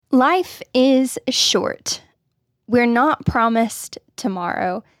Life is short. We're not promised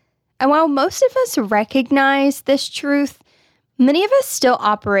tomorrow. And while most of us recognize this truth, many of us still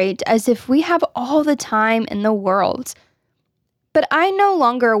operate as if we have all the time in the world. But I no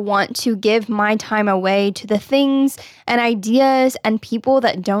longer want to give my time away to the things and ideas and people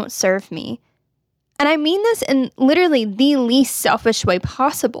that don't serve me. And I mean this in literally the least selfish way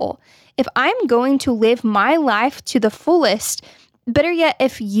possible. If I'm going to live my life to the fullest, better yet,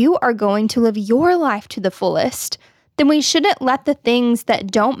 if you are going to live your life to the fullest, then we shouldn't let the things that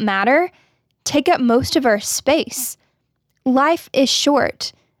don't matter take up most of our space. Life is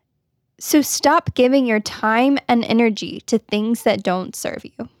short, so stop giving your time and energy to things that don't serve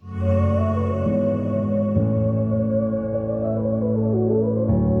you.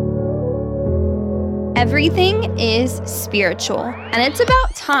 Everything is spiritual, and it's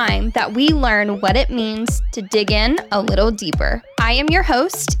about time that we learn what it means to dig in a little deeper. I am your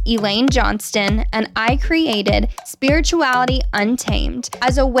host, Elaine Johnston, and I created Spirituality Untamed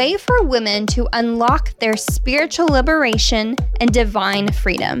as a way for women to unlock their spiritual liberation and divine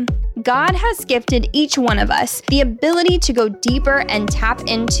freedom. God has gifted each one of us the ability to go deeper and tap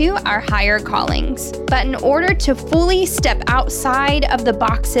into our higher callings. But in order to fully step outside of the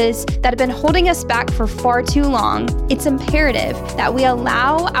boxes that have been holding us back for far too long, it's imperative that we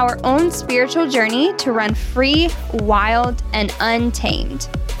allow our own spiritual journey to run free, wild, and untamed.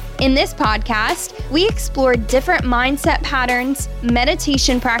 In this podcast, we explore different mindset patterns,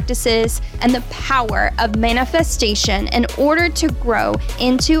 meditation practices, and the power of manifestation in order to grow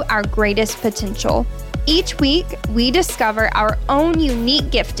into our greatest potential. Each week, we discover our own unique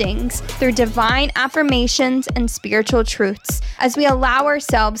giftings through divine affirmations and spiritual truths as we allow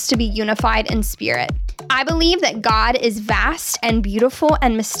ourselves to be unified in spirit. I believe that God is vast and beautiful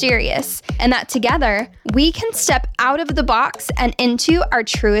and mysterious, and that together we can step out of the box and into our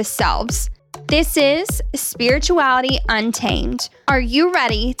truest selves. This is Spirituality Untamed. Are you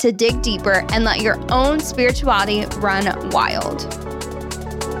ready to dig deeper and let your own spirituality run wild?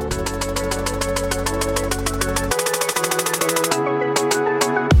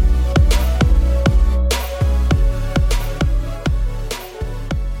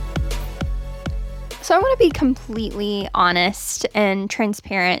 So I want to be completely honest and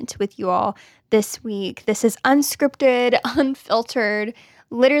transparent with you all this week. This is unscripted, unfiltered,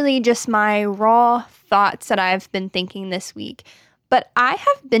 literally just my raw thoughts that I've been thinking this week. But I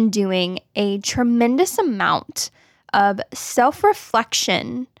have been doing a tremendous amount of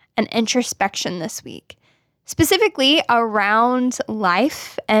self-reflection and introspection this week, specifically around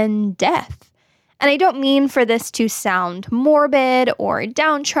life and death. And I don't mean for this to sound morbid or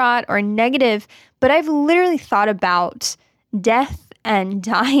downtrodden or negative, but I've literally thought about death and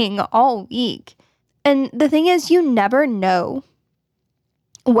dying all week. And the thing is, you never know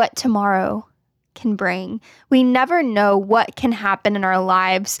what tomorrow can bring. We never know what can happen in our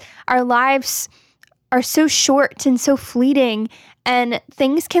lives. Our lives are so short and so fleeting, and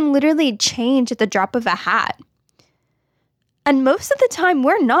things can literally change at the drop of a hat. And most of the time,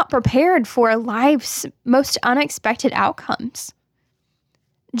 we're not prepared for life's most unexpected outcomes.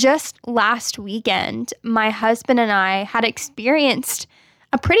 Just last weekend, my husband and I had experienced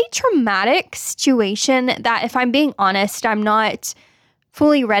a pretty traumatic situation that, if I'm being honest, I'm not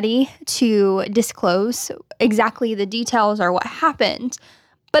fully ready to disclose exactly the details or what happened.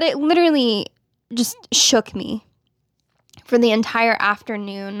 But it literally just shook me for the entire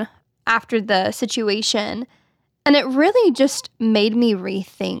afternoon after the situation. And it really just made me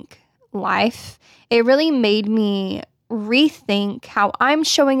rethink life. It really made me rethink how I'm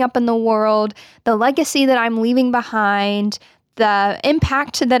showing up in the world, the legacy that I'm leaving behind, the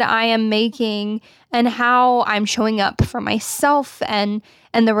impact that I am making, and how I'm showing up for myself and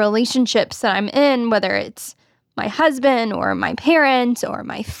the relationships that I'm in, whether it's my husband or my parents or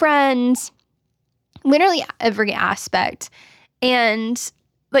my friends, literally every aspect. And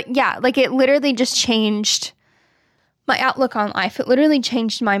it literally just changed my outlook on life. It literally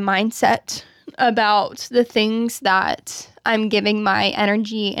changed my mindset about the things that I'm giving my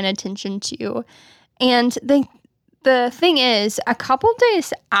energy and attention to. And the thing is, a couple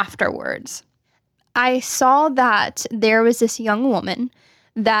days afterwards, I saw that there was this young woman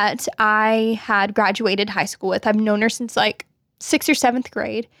that I had graduated high school with. I've known her since like 6th or 7th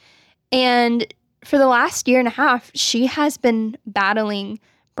grade. And for the last year and a half, she has been battling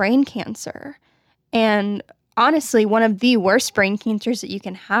brain cancer. And honestly, one of the worst brain cancers that you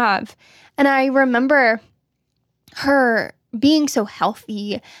can have. And I remember her being so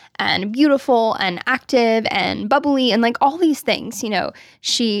healthy and beautiful and active and bubbly and like all these things. You know,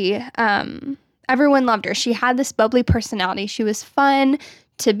 she, everyone loved her. She had this bubbly personality. She was fun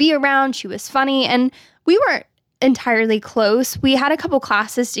to be around. She was funny, and we weren't entirely close. We had a couple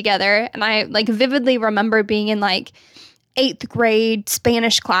classes together, and I vividly remember being in 8th grade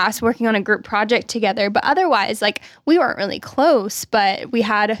Spanish class working on a group project together. But otherwise, we weren't really close, but we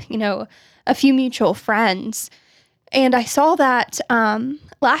had, a few mutual friends. And I saw that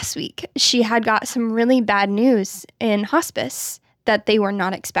last week she had got some really bad news in hospice that they were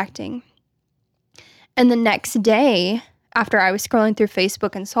not expecting. And the next day, after I was scrolling through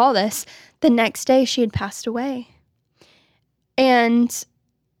Facebook and saw this, the next day she had passed away. And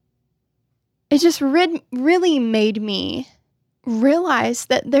it just really made me realize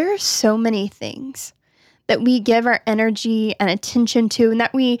that there are so many things that we give our energy and attention to and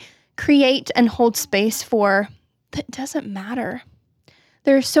that we create and hold space for that doesn't matter.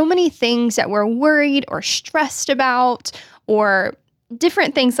 There are so many things that we're worried or stressed about, or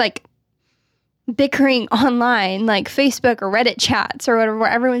different things like bickering online, like Facebook or Reddit chats or whatever, where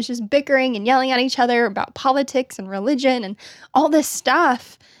everyone's just bickering and yelling at each other about politics and religion and all this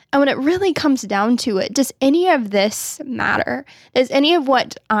stuff. And when it really comes down to it, does any of this matter? Does any of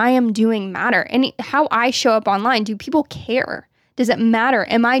what I am doing matter? How I show up online, do people care? Does it matter?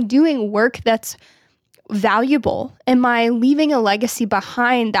 Am I doing work that's valuable? Am I leaving a legacy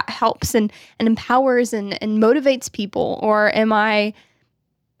behind that helps and empowers and motivates people? Or am I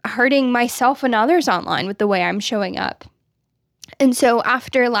hurting myself and others online with the way I'm showing up? And so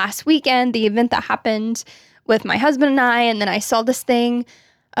after last weekend, the event that happened with my husband and then I saw this thing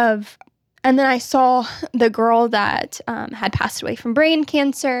and then I saw the girl that had passed away from brain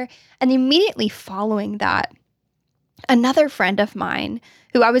cancer. And immediately following that, another friend of mine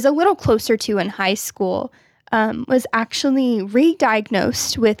who I was a little closer to in high school was actually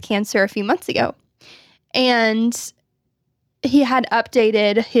re-diagnosed with cancer a few months ago. And he had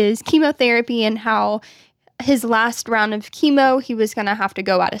updated his chemotherapy and how his last round of chemo, he was going to have to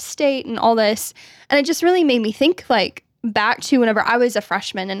go out of state and all this. And it just really made me think back to whenever I was a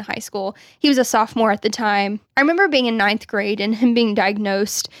freshman in high school. He was a sophomore at the time. I remember being in 9th grade and him being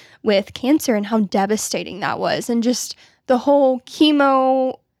diagnosed with cancer and how devastating that was. And just the whole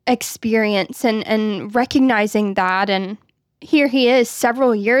chemo experience and recognizing that. And here he is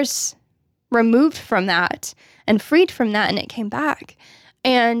several years removed from that and freed from that, and it came back.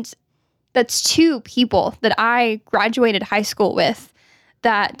 And that's two people that I graduated high school with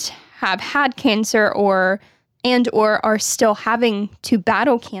that have had cancer or are still having to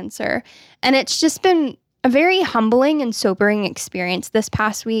battle cancer. And it's just been a very humbling and sobering experience this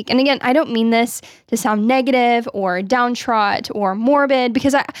past week. And again, I don't mean this to sound negative or downtrodden or morbid,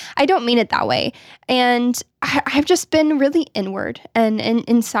 because I don't mean it that way. And I've just been really inward and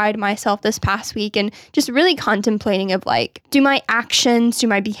inside myself this past week, and just really contemplating of do my actions, do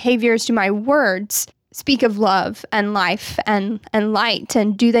my behaviors, do my words speak of love and life and light,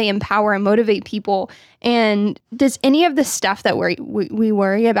 and do they empower and motivate people? And does any of the stuff that we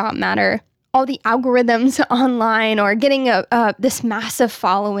worry about matter? All the algorithms online, or getting this massive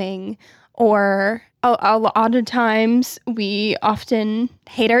following, or a lot of times we often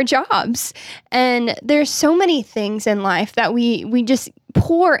hate our jobs. And there's so many things in life that we just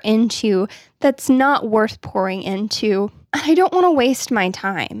pour into that's not worth pouring into. And I don't want to waste my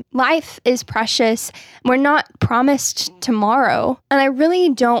time. Life is precious. We're not promised tomorrow. And I really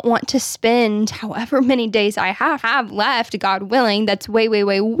don't want to spend however many days I have left, God willing, that's way, way,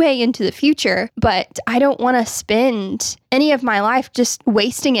 way, way into the future. But I don't want to spend any of my life just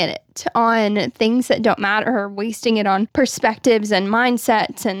wasting it on things that don't matter, or wasting it on perspectives and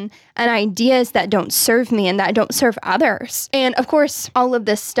mindsets and ideas that don't serve me and that don't serve others. And of course, all of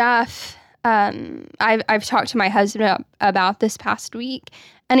this stuff, I've talked to my husband about this past week,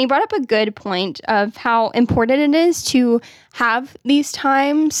 and he brought up a good point of how important it is to have these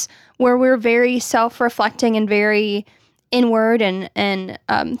times where we're very self-reflecting and very inward and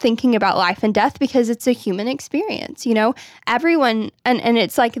thinking about life and death, because it's a human experience, everyone, and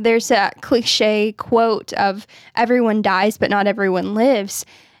it's there's that cliche quote of everyone dies, but not everyone lives.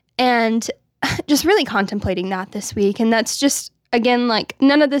 And just really contemplating that this week. And that's just, again,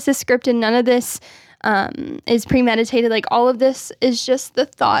 none of this is scripted. None of this is premeditated. All of this is just the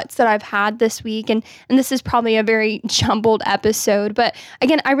thoughts that I've had this week. And this is probably a very jumbled episode. But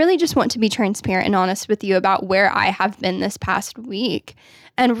again, I really just want to be transparent and honest with you about where I have been this past week,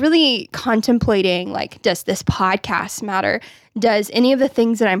 and really contemplating, does this podcast matter? Does any of the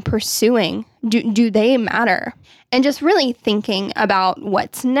things that I'm pursuing, do they matter? And just really thinking about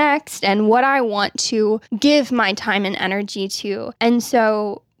what's next and what I want to give my time and energy to. And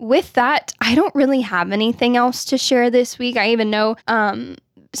so with that, I don't really have anything else to share this week. I even know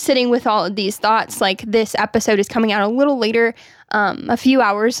sitting with all of these thoughts. Like, this episode is coming out a little later, a few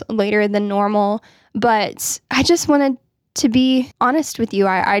hours later than normal, but I just wanted to be honest with you.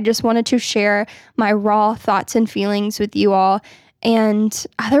 I just wanted to share my raw thoughts and feelings with you all. And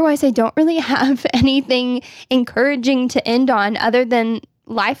otherwise, I don't really have anything encouraging to end on other than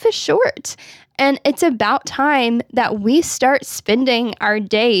life is short. And it's about time that we start spending our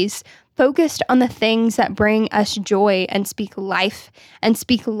days focused on the things that bring us joy and speak life and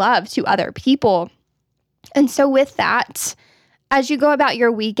speak love to other people. And so with that, as you go about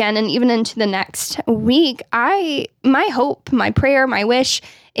your weekend and even into the next week, my hope, my prayer, my wish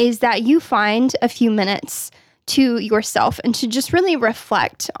is that you find a few minutes to yourself and to just really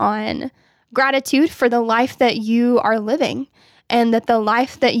reflect on gratitude for the life that you are living, and that the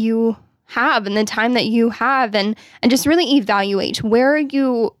life that you have and the time that you have, and just really evaluate, where are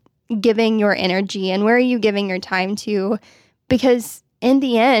you giving your energy and where are you giving your time to? Because in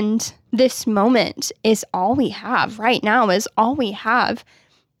the end, this moment is all we have. Right now is all we have.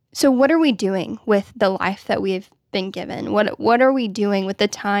 So what are we doing with the life that we've been given? What are we doing with the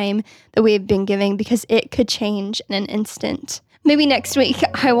time that we've been given? Because it could change in an instant. Maybe next week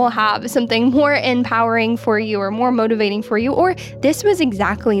I will have something more empowering for you or more motivating for you, or this was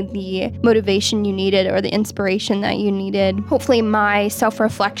exactly the motivation you needed or the inspiration that you needed. Hopefully my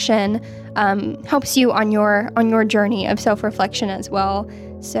self-reflection helps you on your journey of self-reflection as well.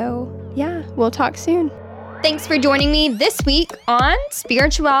 So yeah, we'll talk soon. Thanks for joining me this week on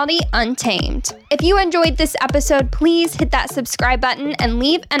Spirituality Untamed. If you enjoyed this episode, please hit that subscribe button and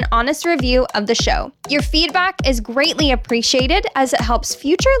leave an honest review of the show. Your feedback is greatly appreciated as it helps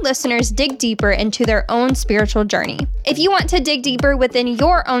future listeners dig deeper into their own spiritual journey. If you want to dig deeper within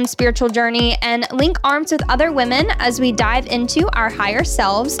your own spiritual journey and link arms with other women as we dive into our higher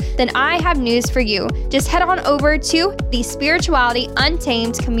selves, then I have news for you. Just head on over to the Spirituality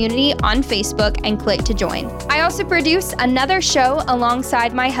Untamed community on Facebook and click to join. I also produce another show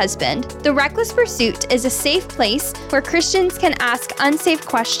alongside my husband. The Reckless Pursuit is a safe place where Christians can ask unsafe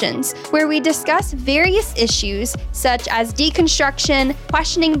questions, where we discuss various issues such as deconstruction,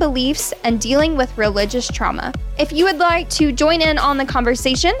 questioning beliefs, and dealing with religious trauma. If you would like to join in on the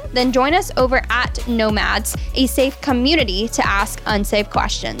conversation, then join us over at Nomads, a safe community to ask unsafe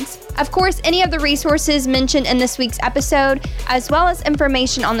questions. Of course, any of the resources mentioned in this week's episode, as well as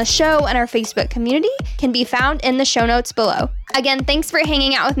information on the show and our Facebook community, can be found in the show notes below. Again, thanks for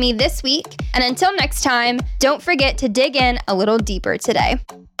hanging out with me this week, and until next time, don't forget to dig in a little deeper today.